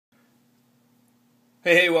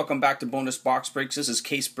Hey, welcome back to Bonus Box Breaks. This is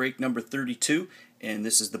case break number 32, and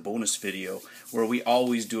this is the bonus video where we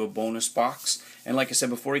always do a bonus box. And like I said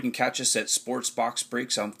before, you can catch us at Sports Box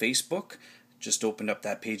Breaks on Facebook. Just opened up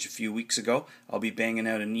that page a few weeks ago. I'll be banging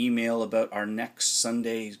out an email about our next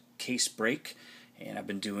Sunday case break, and I've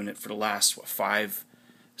been doing it for the last 5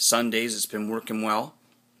 Sundays. It's been working well,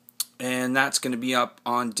 and that's going to be up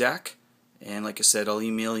on deck. And like I said, I'll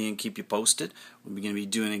email you and keep you posted. We're going to be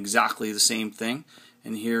doing exactly the same thing.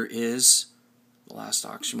 And here is the last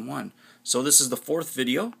auction one. So this is the 4th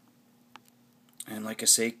video. And like I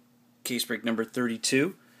say, case break number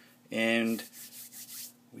 32. And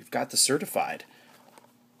we've got the certified.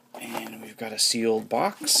 And we've got a sealed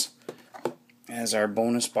box as our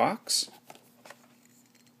bonus box.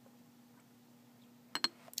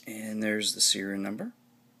 And there's the serial number.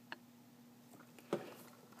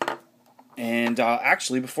 And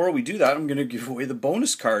actually, before we do that, I'm going to give away the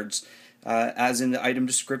bonus cards as in the item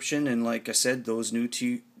description. And like I said, those new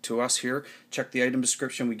to us here, check the item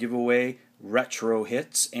description. We give away retro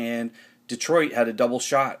hits. And Detroit had a double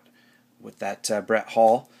shot with that Brett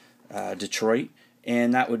Hall, Detroit.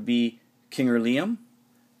 And that would be King or Liam.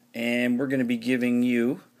 And we're going to be giving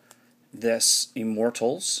you this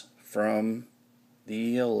Immortals from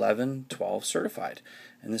the 11-12 certified.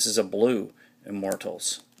 And this is a blue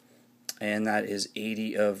Immortals. And that is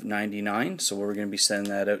 80 of 99, so we're going to be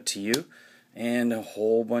sending that out to you. And a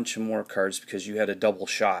whole bunch of more cards because you had a double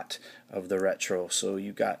shot of the retro. So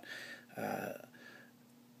you got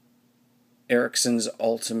Erickson's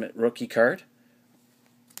Ultimate Rookie card.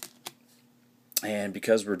 And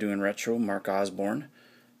because we're doing retro, Mark Osborne.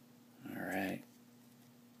 Alright.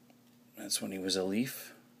 That's when he was a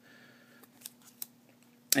Leaf.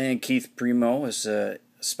 And Keith Primo is a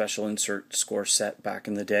special insert score set back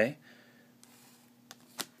in the day.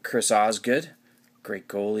 Chris Osgood, great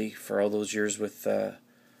goalie for all those years with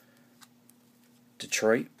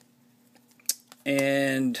Detroit.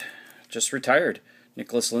 And just retired,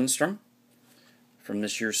 Nicholas Lindstrom from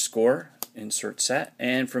this year's score insert set.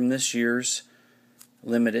 And from this year's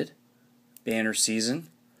limited banner season,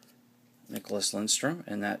 Nicholas Lindstrom.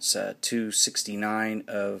 And that's 269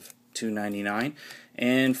 of 299.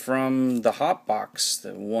 And from the hot box,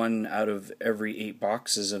 the 1 out of every 8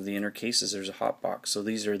 boxes of the inner cases, there's a hot box. So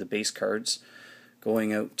these are the base cards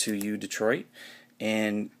going out to you, Detroit.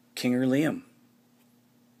 And King or Liam,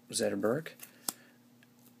 Zetterberg.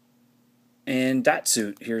 And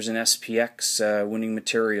Datsuit, here's an SPX winning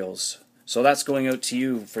materials. So that's going out to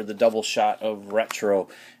you for the double shot of retro.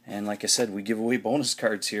 And like I said, we give away bonus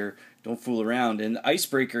cards here. Don't fool around. And the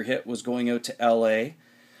icebreaker hit was going out to LA.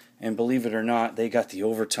 And believe it or not, they got the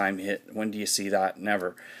overtime hit. When do you see that?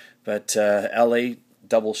 Never. But LA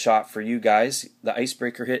double shot for you guys. The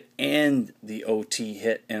icebreaker hit and the OT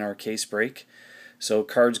hit in our case break. So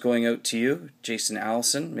cards going out to you. Jason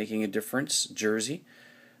Allison making a difference. Jersey.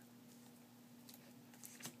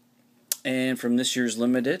 And from this year's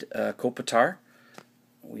limited, Kopitar.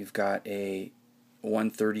 We've got a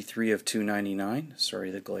 133 of 299.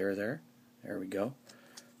 Sorry, the glare there. There we go.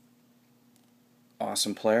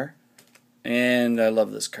 Awesome player. And I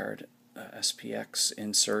love this card. SPX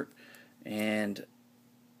insert and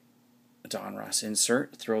Don Ross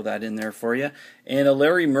insert. Throw that in there for you. And a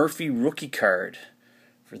Larry Murphy rookie card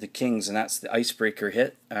for the Kings, and that's the icebreaker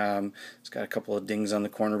hit. It's got a couple of dings on the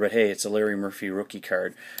corner, but hey, it's a Larry Murphy rookie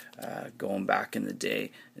card going back in the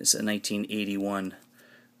day. It's a 1981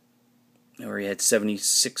 where he had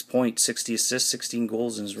 76 points, 60 assists, 16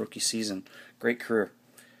 goals in his rookie season. Great career.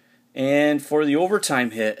 And for the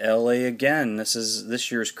overtime hit, LA again. This is this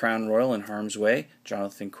year's Crown Royal in harm's way.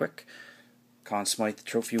 Jonathan Quick, Conn Smythe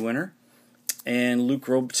Trophy winner. And Luc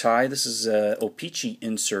Robitaille. This is a O-Pee-Chee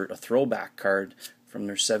insert, a throwback card from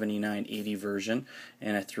their 79-80 version.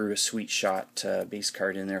 And I threw a sweet shot base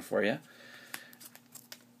card in there for you.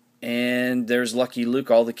 And there's Lucky Luke,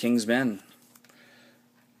 all the King's men.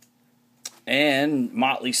 And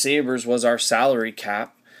Motley Sabres was our salary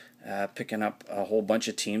cap. Picking up a whole bunch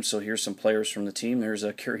of teams. So here's some players from the team. There's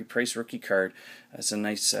a Carey Price rookie card. That's a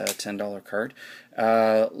nice $10 card.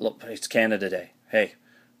 Look, it's Canada Day. Hey,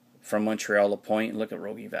 from Montreal, LaPointe. Look at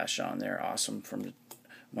Rogie Vachon there. Awesome. From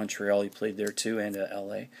Montreal, he played there too, and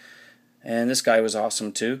LA. And this guy was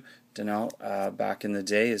awesome too. Donnell, back in the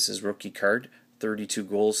day, is his rookie card. 32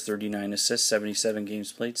 goals, 39 assists, 77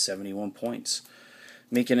 games played, 71 points.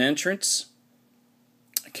 Making an entrance,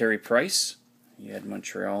 Carey Price. You had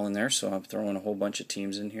Montreal in there, so I'm throwing a whole bunch of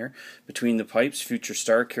teams in here. Between the Pipes, Future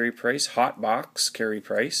Star, Carey Price. Hot Box, Carey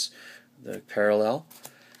Price, the parallel.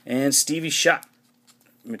 And Stevie Shutt,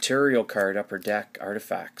 material card, Upper Deck,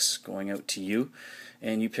 Artifacts, going out to you.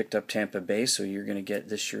 and you picked up Tampa Bay, so you're going to get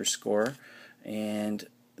this year's score and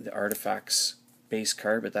the Artifacts base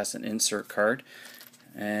card, but that's an insert card.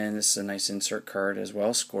 And this is a nice insert card as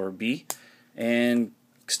well, score B. And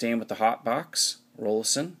staying with the hot box,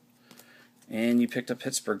 Rollison. And you picked up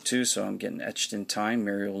Pittsburgh too, so I'm getting etched in time,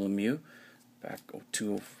 Mario Lemieux. Back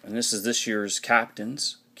to, and this is this year's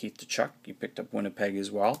captains, Keith DeChuck. You picked up Winnipeg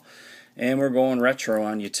as well. And we're going retro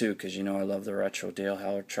on you too, because you know I love the retro. Dale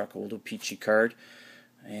Hawerchuk, old Peachy card.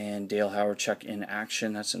 And Dale Hawerchuk in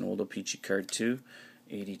action, that's an old Peachy card too,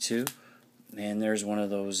 82. And there's one of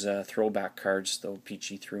those throwback cards, though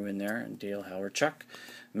Peachy threw in there, and Dale Hawerchuk.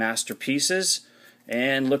 Masterpieces.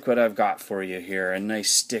 And look what I've got for you here. A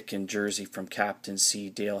nice stick and jersey from Captain C,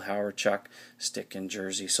 Dale Hawerchuk, stick and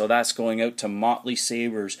jersey. So that's going out to Motley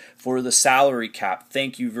Sabres for the salary cap.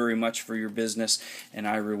 Thank you very much for your business, and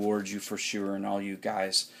I reward you for sure, and all you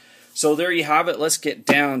guys. So there you have it. Let's get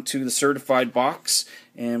down to the certified box,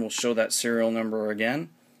 and we'll show that serial number again.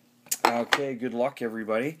 Okay, good luck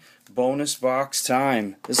everybody. Bonus box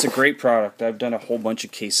time. This is a great product. I've done a whole bunch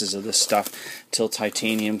of cases of this stuff till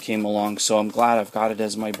titanium came along, so I'm glad I've got it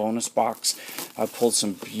as my bonus box. I pulled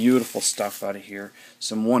some beautiful stuff out of here.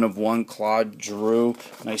 Some 1/1 Claude Giroux.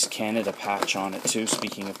 Nice Canada patch on it too.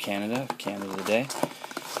 Speaking of Canada, Canada Day.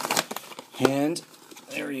 And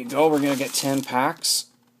there you go. We're going to get 10 packs.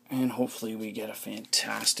 And hopefully we get a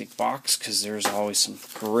fantastic box, because there's always some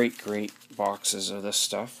great boxes of this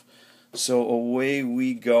stuff. So away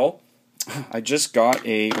we go. I just got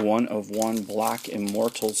a 1/1 Black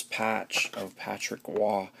Immortals patch of Patrick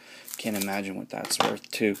Waugh. Can't imagine what that's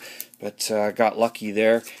worth too. But got lucky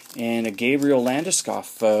there. And a Gabriel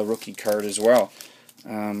Landeskog rookie card as well.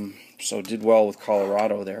 So did well with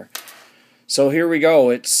Colorado there. So here we go.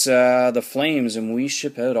 It's the Flames, and we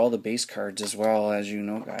ship out all the base cards as well, as you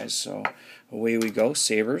know, guys. So away we go.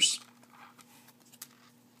 Sabres.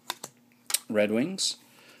 Red Wings.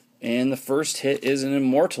 And the first hit is an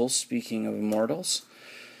Immortal. Speaking of Immortals,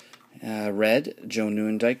 red, Joe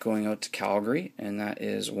Nieuwendyk going out to Calgary, and that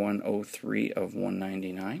is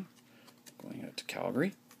 103/199 going out to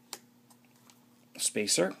Calgary.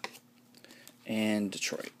 Spacer and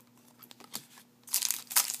Detroit.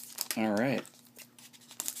 All right.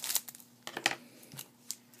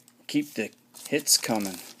 Keep the hits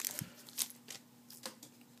coming.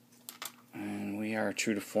 And we are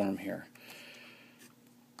true to form here.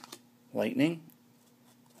 Lightning,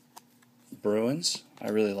 Bruins. I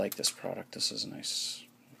really like this product. This is nice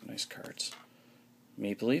cards.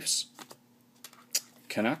 Maple Leafs,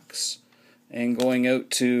 Canucks, and going out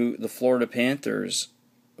to the Florida Panthers,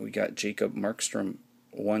 we got Jacob Markstrom,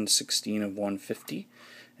 116/150,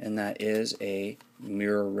 and that is a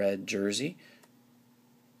mirror red jersey.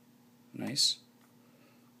 Nice.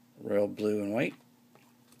 Royal blue and white.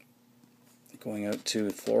 Going out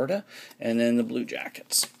to Florida, and then the Blue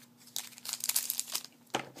Jackets.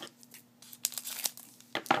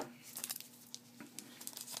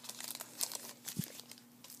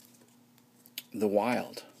 The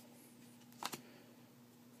Wild,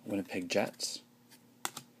 Winnipeg Jets,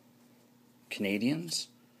 Canadians,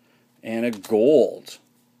 and a gold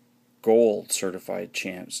certified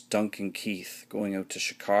champs, Duncan Keith, going out to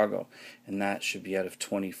Chicago, and that should be out of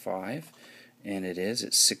 25, and it is.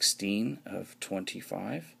 It's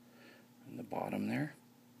 16/25 on the bottom there.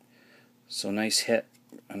 So nice hit,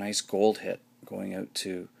 a nice gold hit going out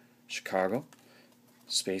to Chicago.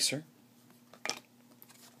 Spacer.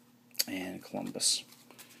 And Columbus.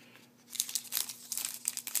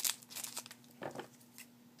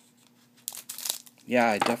 Yeah,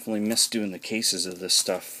 I definitely miss doing the cases of this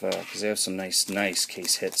stuff, because they have some nice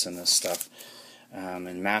case hits in this stuff.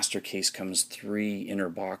 And Master Case comes 3 inner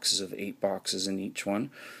boxes of 8 boxes in each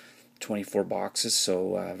one, 24 boxes,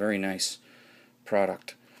 so very nice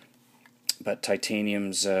product. But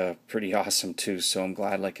Titanium's pretty awesome too, so I'm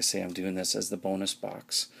glad, like I say, I'm doing this as the bonus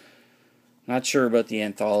box. Not sure about the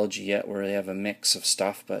anthology yet, where they have a mix of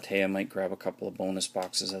stuff, but hey, I might grab a couple of bonus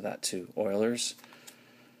boxes of that too. Oilers,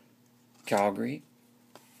 Calgary.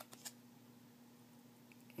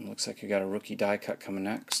 Looks like you got a rookie die cut coming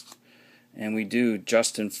next. And we do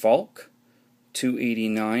Justin Falk,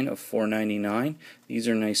 289/499. These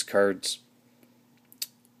are nice cards.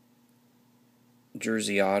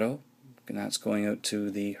 Jersey Auto, and that's going out to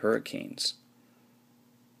the Hurricanes.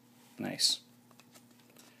 Nice.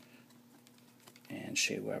 And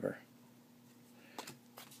Shea Weber,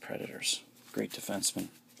 Predators. Great defenseman.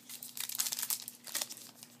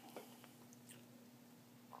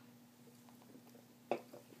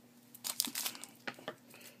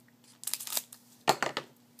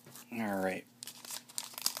 All right.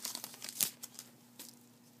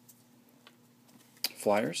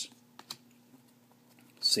 Flyers,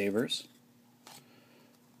 Sabres,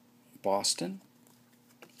 Boston,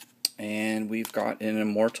 and we've got an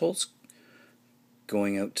Immortals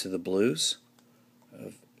going out to the Blues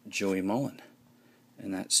of Joey Mullen,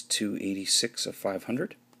 and that's 286 of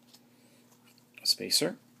 500.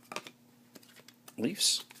 Spacer,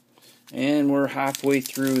 Leafs, and we're halfway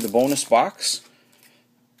through the bonus box.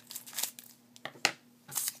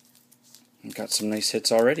 We've got some nice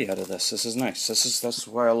hits already out of this. This is nice. That's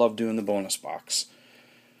why I love doing the bonus box.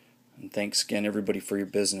 And thanks again, everybody, for your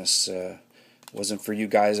business. If it wasn't for you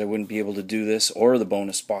guys, I wouldn't be able to do this or the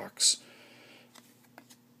bonus box.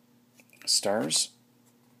 Stars,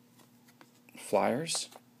 Flyers,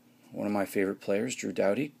 one of my favorite players, Drew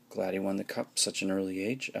Doughty. Glad he won the Cup such an early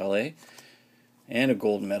age. LA, and a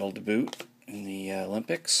gold medal to boot in the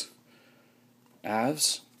Olympics.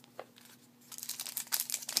 Avs,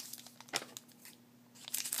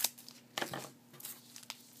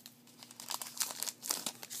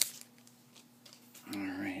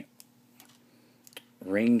 alright,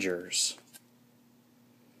 Rangers,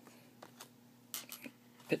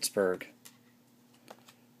 Pittsburgh,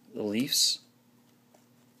 the Leafs,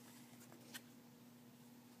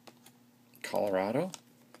 Colorado,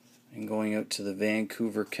 and going out to the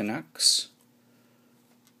Vancouver Canucks,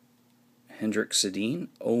 Hendrik Sedin,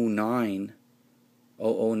 009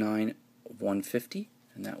 150,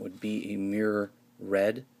 and that would be a mirror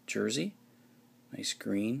red jersey. Nice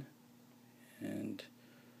green, and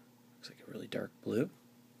looks like a really dark blue.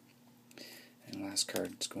 And last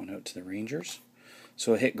card is going out to the Rangers.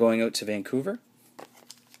 So a hit going out to Vancouver.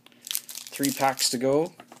 3 packs to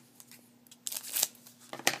go.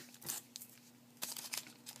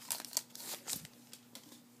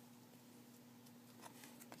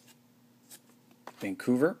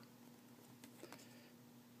 Vancouver,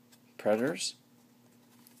 Predators,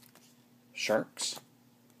 Sharks,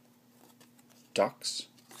 Ducks,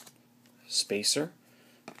 Spacer,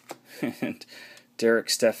 and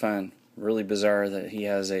Derek Stefan. Really bizarre that he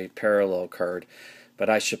has a parallel card,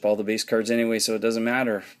 but I ship all the base cards anyway, so it doesn't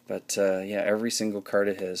matter. But yeah, every single card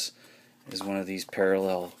of his is one of these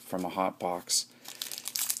parallel from a hot box.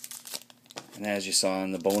 And as you saw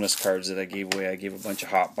in the bonus cards that I gave away, I gave a bunch of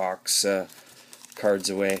hot box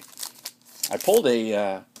cards away. I pulled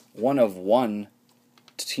a 1/1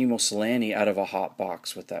 Timo Solani out of a hot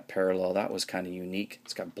box with that parallel. That was kind of unique.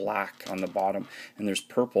 It's got black on the bottom, and there's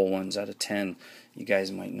purple ones out of 10. You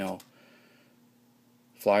guys might know.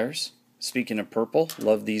 Flyers. Speaking of purple,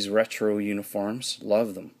 love these retro uniforms.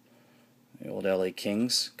 Love them. The old LA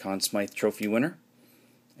Kings, Conn Smythe Trophy winner.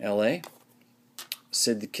 LA.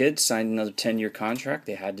 Sid the Kid signed another 10-year contract.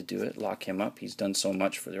 They had to do it, lock him up. He's done so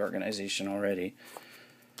much for the organization already.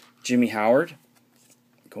 Jimmy Howard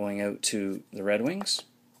going out to the Red Wings.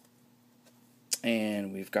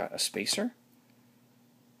 And we've got a Spacer.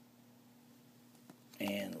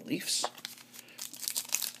 And the Leafs.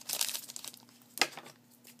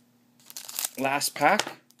 Last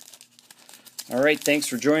pack. Alright, thanks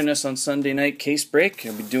for joining us on Sunday Night Case Break.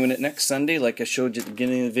 I'll be doing it next Sunday like I showed you at the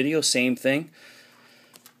beginning of the video. Same thing.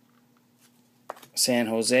 San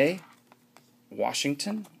Jose,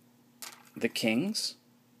 Washington, the Kings,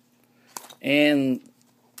 and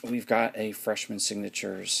we've got a freshman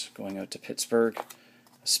signatures going out to Pittsburgh,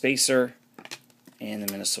 a Spacer, and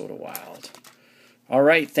the Minnesota Wild. All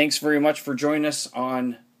right, thanks very much for joining us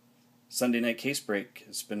on Sunday Night Case Break.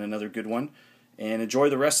 It's been another good one, and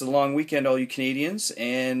enjoy the rest of the long weekend, all you Canadians,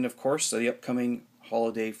 and of course the upcoming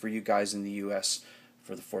holiday for you guys in the U.S.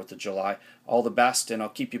 for the 4th of July. All the best, and I'll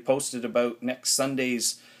keep you posted about next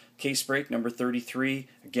Sunday's case break, number 33.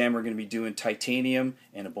 Again, we're going to be doing titanium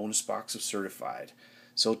and a bonus box of certified.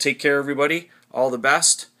 So take care, everybody. All the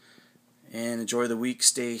best, and enjoy the week.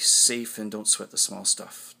 Stay safe, and don't sweat the small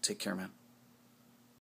stuff. Take care, man.